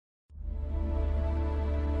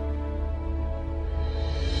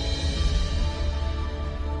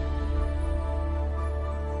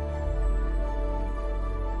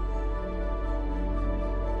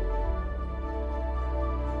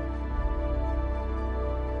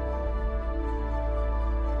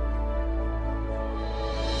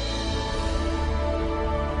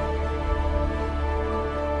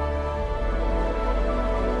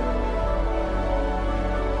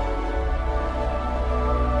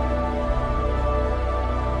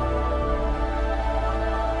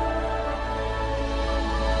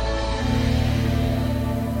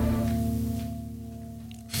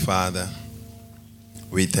Father,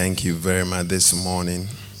 we thank you very much this morning.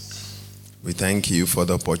 We thank you for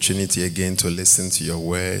the opportunity again to listen to your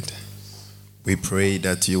word. We pray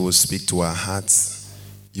that you will speak to our hearts.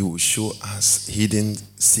 You will show us hidden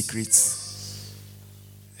secrets.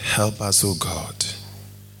 Help us, O God.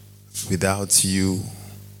 Without you,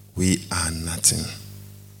 we are nothing.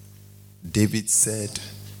 David said,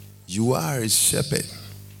 you are a shepherd,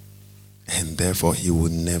 and therefore he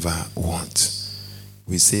will never want.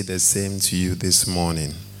 We say the same to you this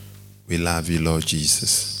morning. We love you, Lord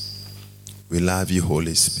Jesus. We love you,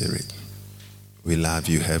 Holy Spirit. We love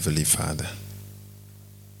you, Heavenly Father.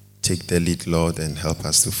 Take the lead, Lord, and help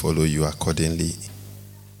us to follow you accordingly.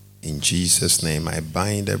 In Jesus' name, I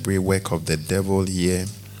bind every work of the devil here.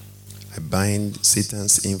 I bind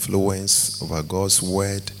Satan's influence over God's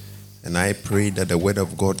word. And I pray that the word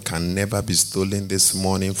of God can never be stolen this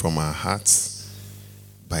morning from our hearts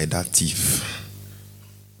by that thief.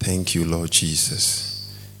 Thank you, Lord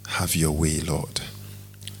Jesus. Have your way, Lord.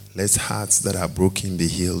 Let hearts that are broken be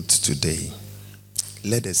healed today.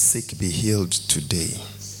 Let the sick be healed today.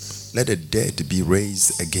 Let the dead be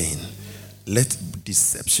raised again. Let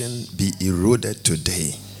deception be eroded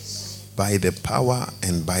today by the power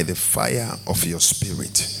and by the fire of your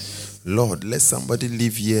Spirit. Lord, let somebody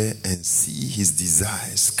live here and see his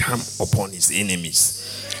desires come upon his enemies.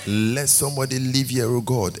 Let somebody live here, O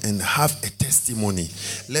God, and have a testimony.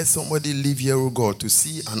 Let somebody live here, O God, to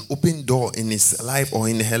see an open door in his life or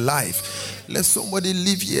in her life. Let somebody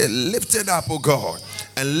live here lifted up, O God,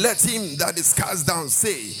 and let him that is cast down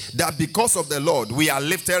say that because of the Lord, we are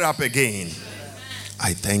lifted up again.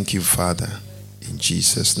 I thank you, Father, in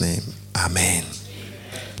Jesus' name. Amen.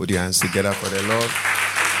 Put your hands together for the Lord.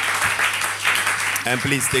 And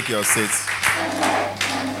please take your seats.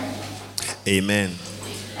 Amen.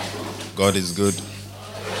 God is good.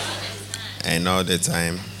 And all the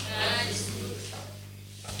time.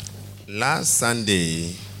 Last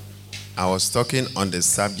Sunday, I was talking on the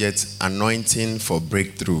subject anointing for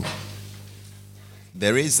breakthrough.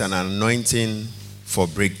 There is an anointing for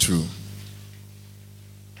breakthrough.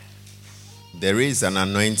 There is an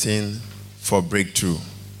anointing for breakthrough.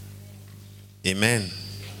 Amen.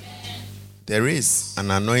 There is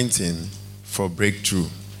an anointing for breakthrough.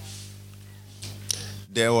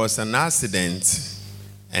 There was an accident,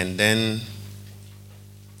 and then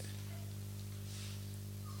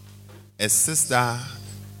a sister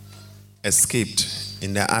escaped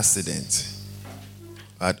in the accident.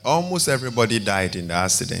 But almost everybody died in the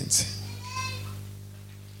accident.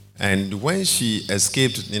 And when she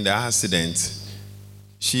escaped in the accident,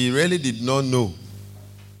 she really did not know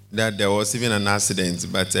that there was even an accident,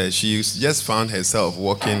 but she just found herself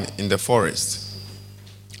walking in the forest.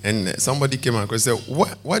 And somebody came across and said,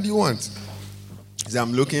 what do you want? She said,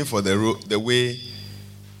 I'm looking for the way,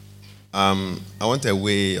 I want a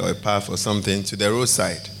way or a path or something to the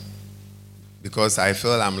roadside because I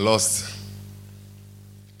feel I'm lost.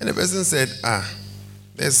 And the person said,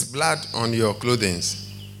 there's blood on your clothing.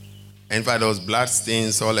 In fact, there was blood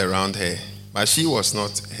stains all around her, but she was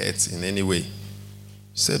not hurt in any way.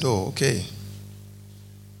 She said, oh, okay.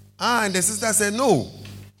 And the sister said, no,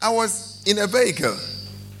 I was in a vehicle.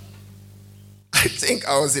 I think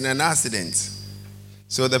I was in an accident.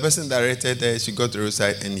 So the person directed her, she got to the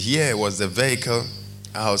roadside, and here was the vehicle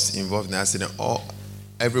house involved in the accident.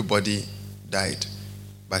 Everybody died,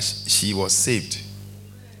 but she was saved.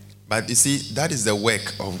 But you see, that is the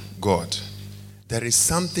work of God. There is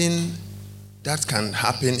something that can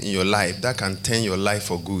happen in your life that can turn your life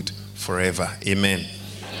for good forever. Amen.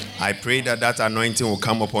 I pray that anointing will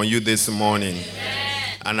come upon you this morning.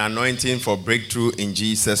 An anointing for breakthrough in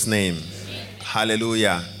Jesus' name.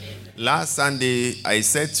 Hallelujah. Last Sunday, I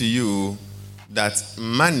said to you that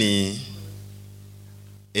money,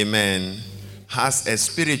 amen, has a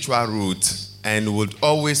spiritual root and would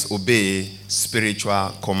always obey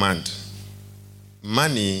spiritual command.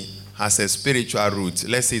 Money has a spiritual root.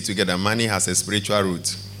 Let's say it together. Money has a spiritual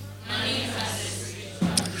root.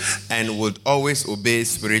 And would always obey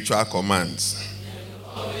spiritual commands.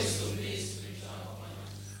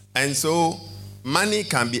 And so, money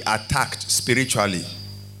can be attacked spiritually.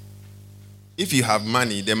 If you have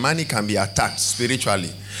money, the money can be attacked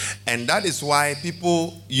spiritually. And that is why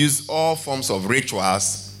people use all forms of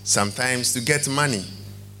rituals sometimes to get money.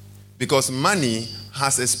 Because money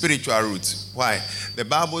has a spiritual root. Why? The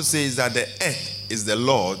Bible says that the earth is the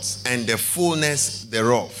Lord's and the fullness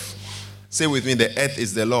thereof. Say with me, the earth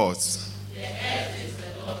is the Lord's. The earth is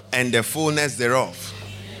the Lord's. And the fullness thereof.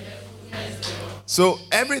 So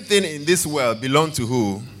everything in this world belongs to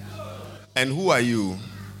who? And who are you?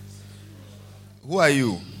 Who are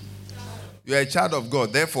you? You are a child of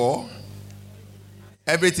God. Therefore,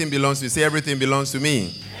 everything belongs to you. Say, everything belongs to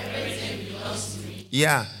me. Everything belongs to me.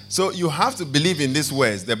 Yeah. So you have to believe in these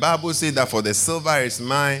words. The Bible says that for the silver is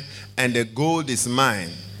mine and the gold is mine.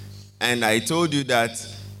 And I told you that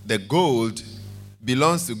the gold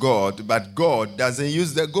belongs to God, but God doesn't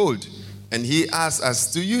use the gold. And he asks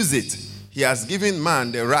us to use it. He has given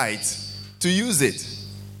man the right to use it.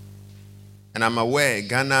 And I'm aware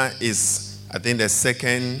Ghana is, I think, the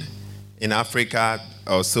second in Africa,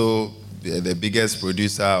 also the biggest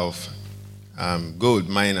producer of gold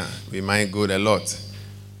miner. We mine gold a lot.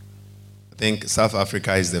 I think South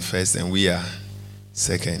Africa is the first and we are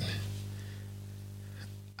second.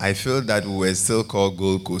 I feel that we were still called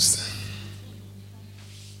Gold Coast.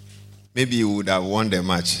 Maybe we would have won the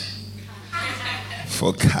match.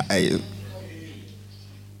 For Kyle.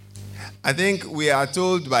 I think we are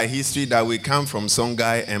told by history that we come from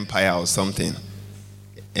Songhai Empire or something.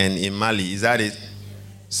 And in Mali, is that it?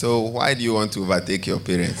 So why do you want to overtake your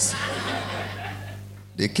parents?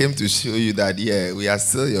 They came to show you that, yeah, we are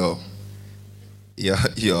still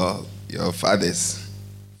your fathers.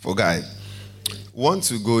 For God. Want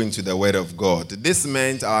to go into the word of God. This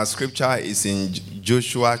meant our scripture is in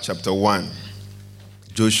Joshua chapter 1.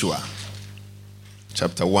 Joshua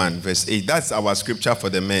chapter 1 verse 8. That's our scripture for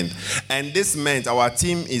the men. And this meant our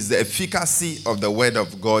theme is the efficacy of the word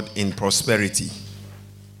of God in prosperity.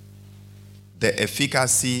 The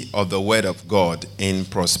efficacy of the word of God in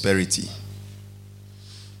prosperity.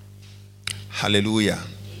 Hallelujah.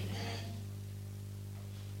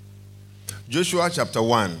 Joshua chapter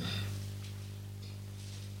 1.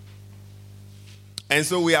 And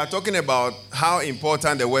so we are talking about how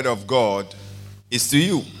important the word of God is to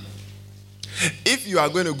you. If you are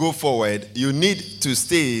going to go forward, you need to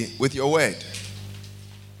stay with your word.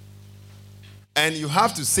 And you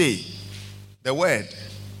have to say the word.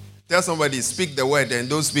 Tell somebody, speak the word and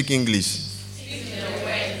don't speak English. Speak the word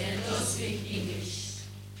and don't speak English.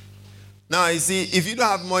 Now, you see, if you don't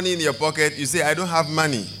have money in your pocket, you say, I don't have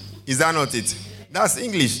money. Is that not it? That's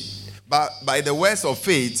English. But by the words of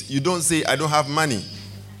faith, you don't say, I don't have money.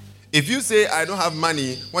 If you say, I don't have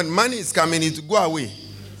money, when money is coming, it will go away.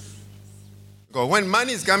 Because when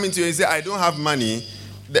money is coming to you, you say, I don't have money,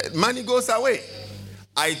 the money goes away.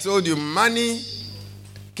 I told you, money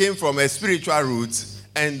came from a spiritual root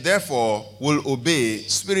and therefore will obey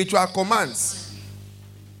spiritual commands.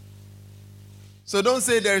 So don't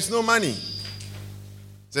say there is no money.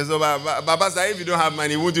 Say, so, Baba, if you don't have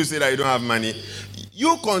money, won't you say that you don't have money?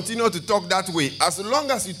 You continue to talk that way. As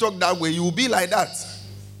long as you talk that way, you will be like that.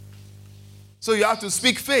 So you have to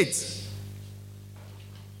speak faith.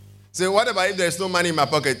 Say, what about if there's no money in my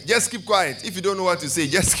pocket? Just keep quiet. If you don't know what to say,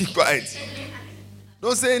 just keep quiet.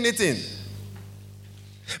 Don't say anything.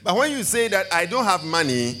 But when you say that I don't have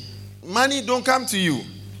money, money don't come to you.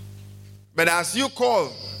 But as you call,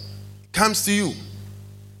 it comes to you.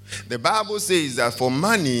 The Bible says that for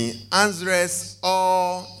money answers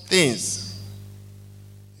all things.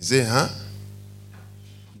 You say, huh?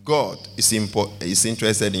 God is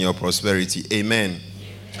interested in your prosperity. Amen.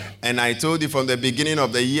 And I told you from the beginning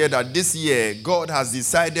of the year that this year, God has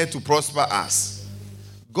decided to prosper us.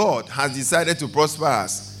 God has decided to prosper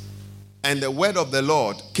us. And the word of the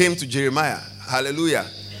Lord came to Jeremiah. Hallelujah.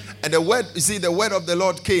 And the word of the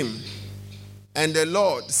Lord came. And the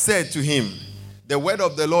Lord said to him, the word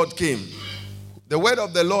of the Lord came. The word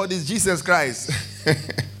of the Lord is Jesus Christ.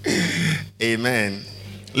 Amen.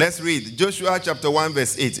 Let's read Joshua chapter 1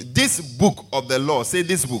 verse 8. This book of the law, say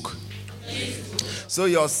this book. So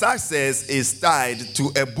your success is tied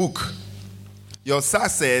to a book. Your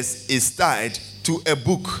success is tied to a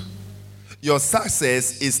book. Your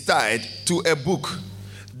success is tied to a book.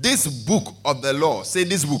 This book of the law, say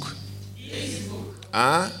this book. This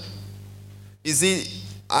book. You see,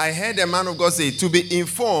 I heard a man of God say, to be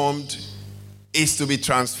informed is to be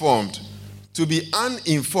transformed. To be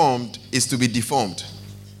uninformed is to be deformed.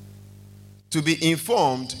 To be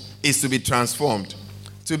informed is to be transformed.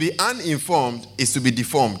 To be uninformed is to be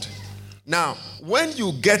deformed. Now, when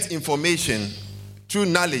you get information through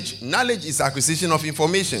knowledge, knowledge is acquisition of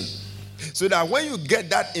information. So that when you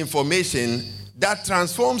get that information, that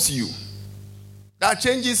transforms you. That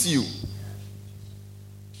changes you.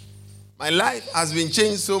 My life has been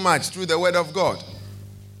changed so much through the word of God.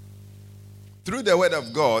 Through the word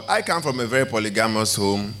of God, I come from a very polygamous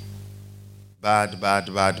home. Bad.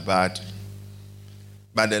 But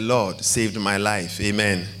the Lord saved my life.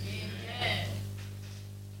 Amen. Amen.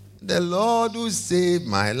 The Lord who saved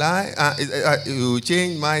my life, who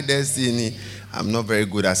changed my destiny. I'm not very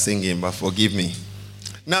good at singing, but forgive me.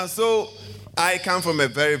 Now, so I come from a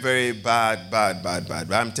very, very bad.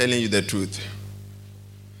 I'm telling you the truth.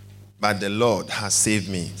 But the Lord has saved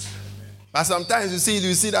me. But sometimes you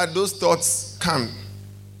see that those thoughts come.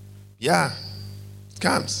 Yeah, it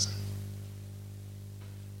comes.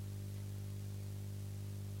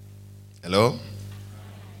 Hello?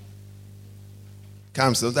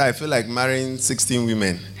 Comes. Sometimes I feel like marrying 16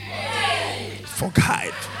 women. For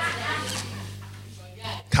God.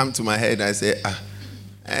 Come to my head and I say,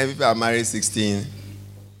 if I married 16,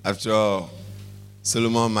 after all,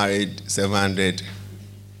 Solomon married 700.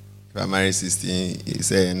 If I married 16, he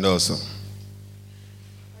said, no, so.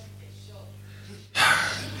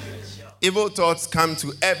 Evil thoughts come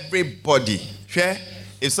to everybody. Sure?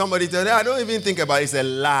 If somebody tells you, I don't even think about it, it's a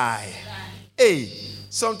lie. Hey,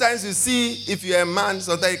 sometimes you see, if you're a man,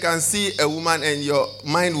 sometimes you can see a woman and your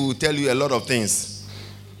mind will tell you a lot of things.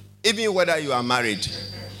 Even whether you are married.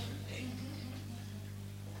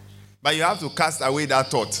 But you have to cast away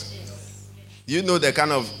that thought. You know the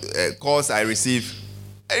kind of calls I receive.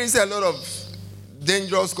 I receive a lot of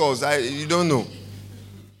dangerous calls. You don't know.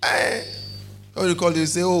 Or you call you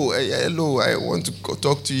say, oh, hello, I want to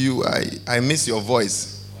talk to you. I miss your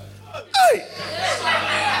voice. Hey!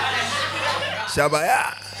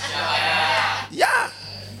 Shabaya. Yeah.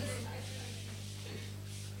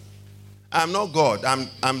 I'm not God.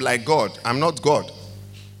 I'm like God. I'm not God.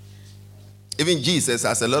 Even Jesus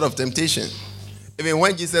has a lot of temptation. Even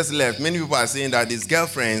when Jesus left, many people are saying that his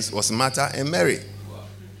girlfriends was Martha and Mary.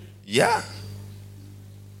 Yeah.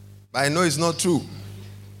 But I know it's not true.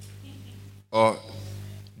 Or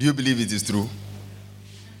do you believe it is true?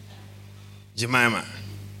 Jemima.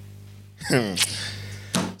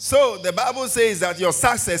 So the Bible says that your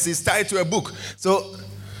success is tied to a book. So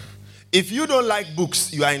if you don't like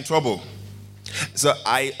books, you are in trouble. So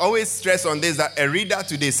I always stress on this, that a reader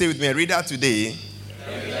today, say with me, a reader today,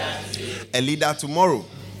 a leader tomorrow.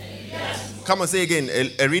 Come on, say again,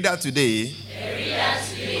 a reader today,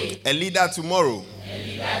 a leader tomorrow.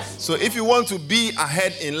 So if you want to be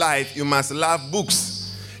ahead in life, you must love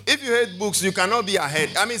books. If you hate books, you cannot be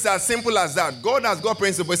ahead. I mean, it's as simple as that. God has got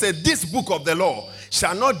principle. He said, this book of the law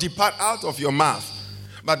shall not depart out of your mouth.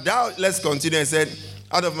 But thou, let's continue, and said,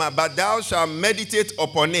 out of my, but thou shalt meditate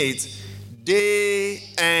upon it day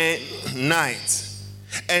and night.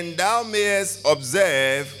 And thou mayest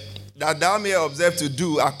observe, that thou mayest observe to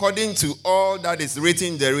do according to all that is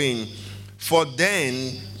written therein. For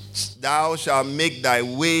then thou shalt make thy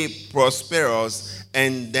way prosperous,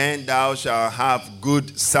 and then thou shalt have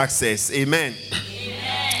good success. Amen.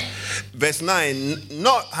 Amen. Verse 9,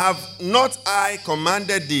 not I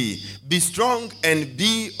commanded thee, be strong and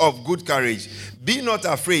be of good courage. Be not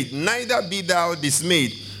afraid, neither be thou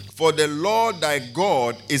dismayed, for the Lord thy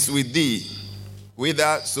God is with thee,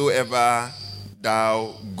 whithersoever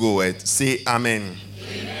thou goest. Say amen.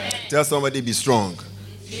 Amen. Tell somebody, be strong.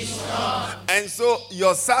 Be strong. And so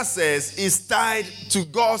your success is tied to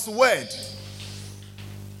God's word.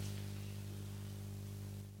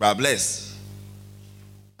 God bless.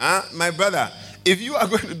 My brother, if you are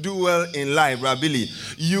going to do well in life, Rabili,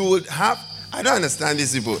 you would have, I don't understand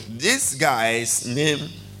these people. This guy's name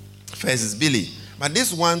first is Billy, but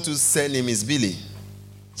this one to surname is Billy.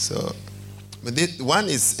 So, but this one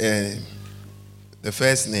is the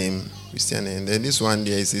first name, Christian name, then this one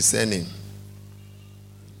there is his surname.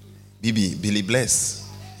 Billy Bless.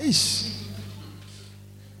 Ish.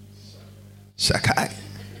 Shakai.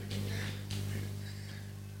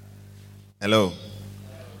 Hello.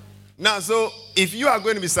 Now, so if you are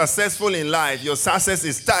going to be successful in life, your success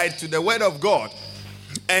is tied to the word of God.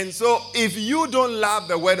 And so if you don't love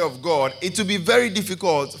the word of God, it will be very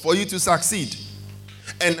difficult for you to succeed.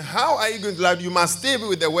 And how are you going to love? You must stay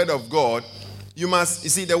with the word of God. You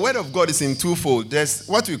see, the word of God is in twofold. There's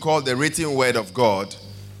what we call the written word of God.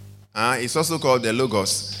 It's also called the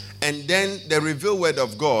Logos. And then the revealed word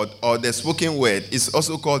of God, or the spoken word, is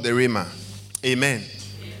also called the Rhema. Amen.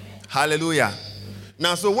 Hallelujah.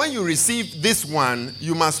 Now, so when you receive this one,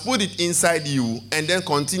 you must put it inside you and then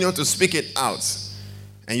continue to speak it out.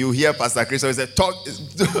 And you hear Pastor Chris say,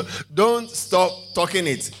 don't stop talking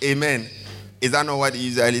it. Amen. Is that not what he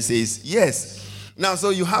usually says? Yes. Now, so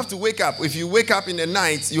you have to wake up. If you wake up in the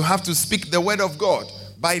night, you have to speak the word of God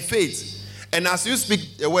by faith. And as you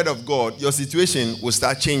speak the word of God, your situation will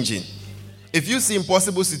start changing. If you see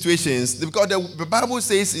impossible situations, because the Bible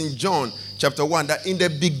says in John chapter 1 that in the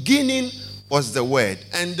beginning was the Word,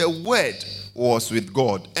 and the Word was with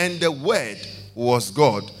God, and the Word was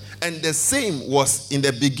God, and the same was in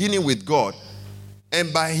the beginning with God,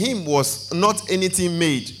 and by him was not anything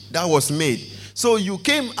made that was made. So you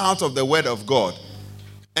came out of the Word of God,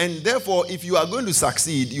 And therefore, if you are going to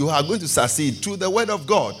succeed, you are going to succeed through the word of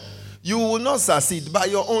God. You will not succeed by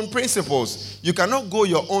your own principles. You cannot go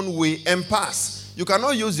your own way and pass. You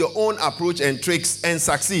cannot use your own approach and tricks and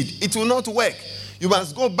succeed. It will not work. You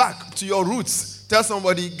must go back to your roots. Tell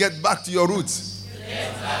somebody, get back to your roots.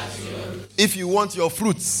 Get back to your roots. If you want your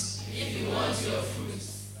fruits. If you want your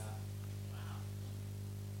fruits.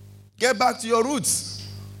 Get back to your roots.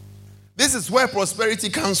 This is where prosperity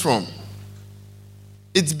comes from.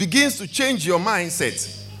 It begins to change your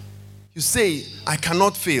mindset. You say, I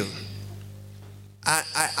cannot fail.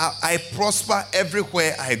 I prosper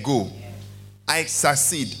everywhere I go. I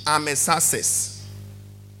succeed. I'm a success.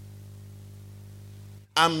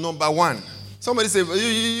 I'm number one. Somebody say,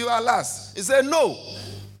 you are last. He said, no,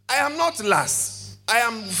 I am not last. I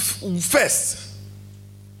am first.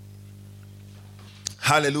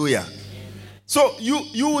 Hallelujah. So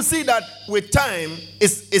you will see that with time,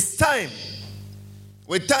 it's time.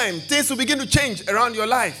 With time, things will begin to change around your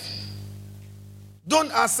life.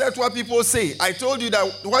 Don't accept what people say. I told you that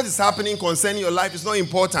what is happening concerning your life is not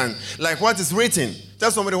important. Like what is written.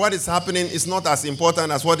 Tell somebody what is happening is not as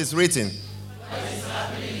important as what is written. What is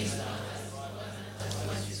happening is not as important as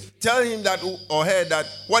what is written. Tell him that or her that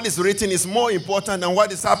what is written is more important than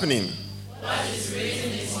what is happening. What is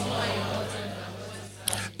written is more important than what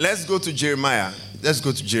is happening. Let's go to Jeremiah. Let's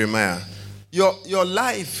go to Jeremiah. Your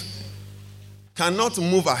life cannot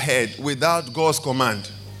move ahead without God's command.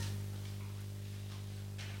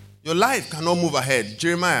 Your life cannot move ahead.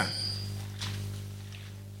 Jeremiah.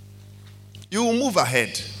 You will move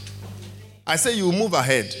ahead. I say you will move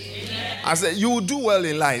ahead. Amen. I say you will do well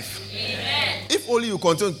in life. Amen. If only you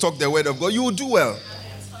continue to talk the word of God, you will do well.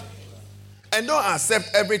 And don't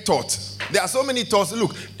accept every thought. There are so many thoughts.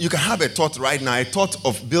 Look, you can have a thought right now, a thought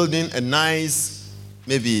of building a nice,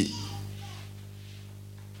 maybe,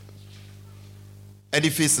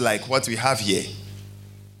 edifice like what we have here.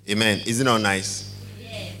 Amen. Isn't it nice?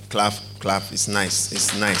 Clap. It's nice.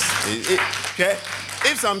 It's nice. Okay?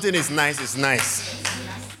 If something is nice, it's nice.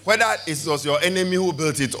 Whether it was your enemy who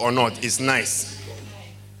built it or not, it's nice.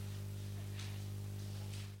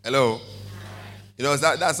 Hello? You know,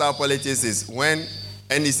 that's how politics is. When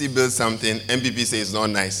NDC builds something, MPP says it's not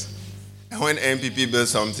nice. And when MPP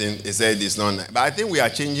builds something, they say it's not nice. But I think we are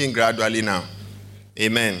changing gradually now.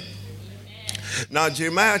 Amen. Now,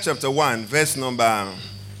 Jeremiah chapter 1, verse number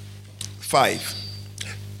 5.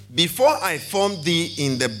 Before I formed thee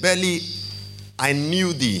in the belly, I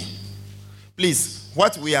knew thee. Please,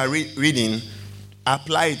 what we are reading,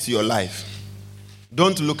 apply it to your life.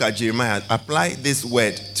 Don't look at Jeremiah. Apply this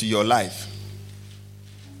word to your life.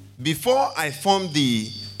 Before I formed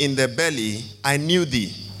thee in the belly, I knew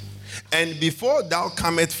thee. And before thou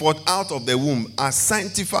camest forth out of the womb, I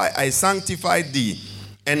sanctified thee,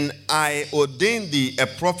 and I ordained thee a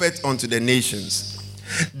prophet unto the nations.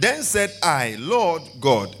 Then said I, Lord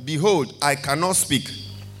God, behold, I cannot speak,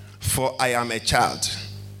 for I am a child.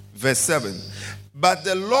 Verse 7. But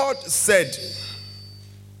the Lord said,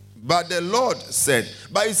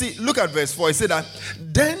 but you see, look at verse 4. He said that,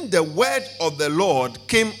 then the word of the Lord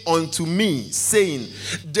came unto me, saying,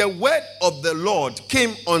 the word of the Lord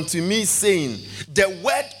came unto me, saying, the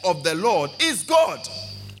word of the Lord is God.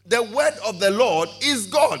 The word of the Lord is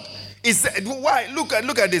God. He said, why? Look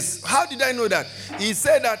at this. How did I know that? He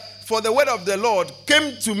said that, for the word of the Lord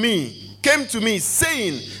came to me,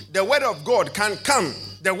 saying, the word of God can come.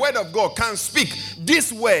 The word of God can speak.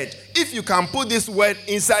 This word, if you can put this word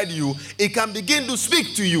inside you, it can begin to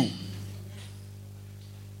speak to you.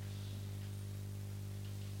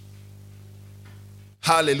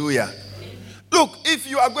 Hallelujah. Look, if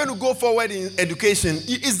you are going to go forward in education,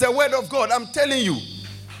 it's the word of God. I'm telling you.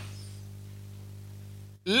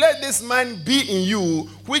 Let this mind be in you,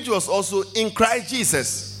 which was also in Christ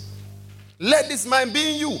Jesus. Let this mind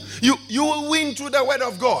be in you. You will win through the word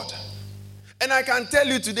of God. And I can tell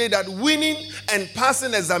you today that winning and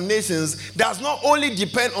passing examinations does not only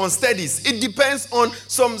depend on studies. It depends on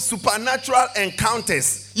some supernatural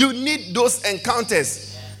encounters. You need those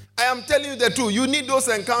encounters. I am telling you the truth. You need those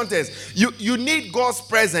encounters. You need God's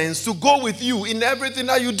presence to go with you in everything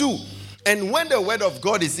that you do. And when the word of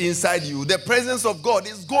God is inside you, the presence of God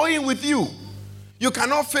is going with you. You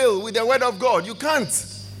cannot fail with the word of God. You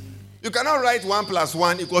can't. You cannot write 1 +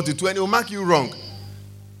 1 = 2 and it will mark you wrong.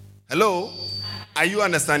 Hello? Are you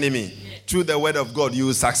understanding me? Through the word of God, you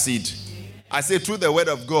will succeed. I say through the word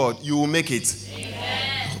of God, you will make it.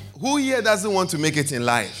 Amen. Who here doesn't want to make it in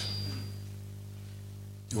life?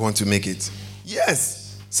 You want to make it?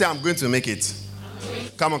 Yes. Say, I'm going to make it.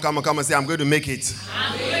 Come on. Say, I'm going to make it.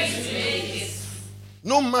 I'm going to make it.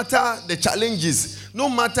 No matter the challenges, no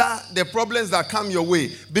matter the problems that come your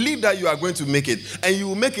way, believe that you are going to make it. And you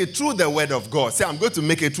will make it through the word of God. Say, I'm going to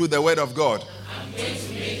make it through the word of God. I'm going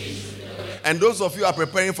to make it through the word. And those of you who are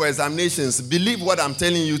preparing for examinations, believe what I'm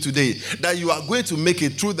telling you today, that you are going to make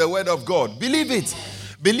it through the word of God. Believe it.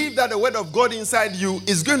 Believe that the word of God inside you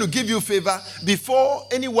is going to give you favor before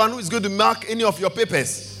anyone who is going to mark any of your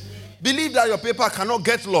papers. Believe that your paper cannot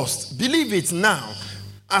get lost. Believe it now.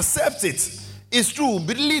 Accept it. It's true.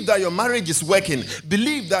 Believe that your marriage is working.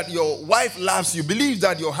 Believe that your wife loves you. Believe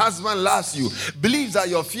that your husband loves you. Believe that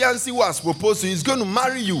your fiancé who has proposed to you is going to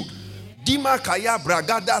marry you. Dima kaya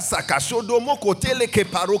bragada sakashodo mokotele ke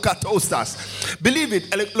paroka toastas. Believe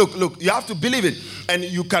it. Look, you have to believe it. And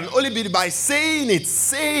you can only be by saying it.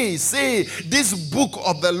 Say, this book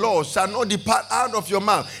of the law shall not depart out of your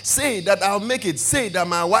mouth. Say that I'll make it. Say that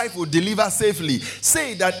my wife will deliver safely.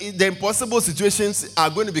 Say that the impossible situations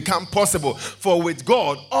are going to become possible. For with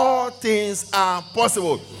God, all things are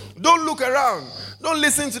possible. Don't look around. Don't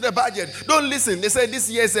listen to the budget. Don't listen. They say this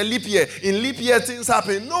year is a leap year. In leap year, things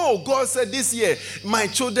happen. No, God said this year, my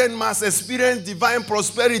children must experience divine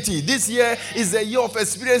prosperity. This year is a year of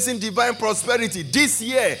experiencing divine prosperity. This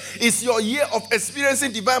year is your year of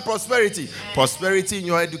experiencing divine prosperity. Prosperity in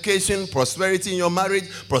your education, prosperity in your marriage,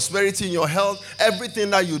 prosperity in your health.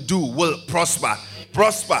 Everything that you do will prosper.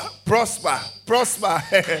 Prosper.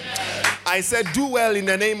 I said, do well in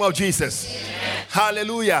the name of Jesus.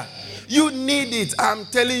 Hallelujah. You need it. I'm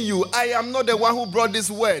telling you, I am not the one who brought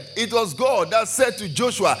this word. It was God that said to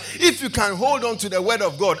Joshua, if you can hold on to the word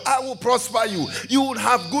of God, I will prosper you. You will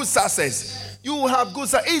have good success. You will have good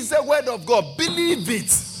success. It's the word of God. Believe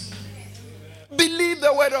it. Believe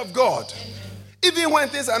the word of God. Even when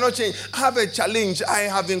things are not changed, I have a challenge. I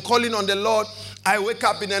have been calling on the Lord. I wake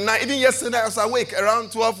up in the night. Even yesterday I was awake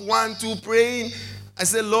around 12, 1, 2, praying. I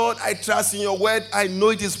said, Lord, I trust in your word. I know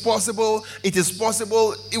it is possible. It is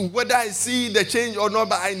possible. Whether I see the change or not,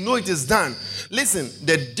 but I know it is done. Listen,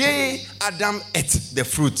 the day Adam ate the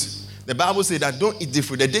fruit, the Bible says that don't eat the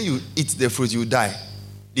fruit. The day you eat the fruit, you die.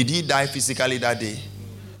 Did he die physically that day?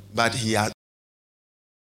 But he had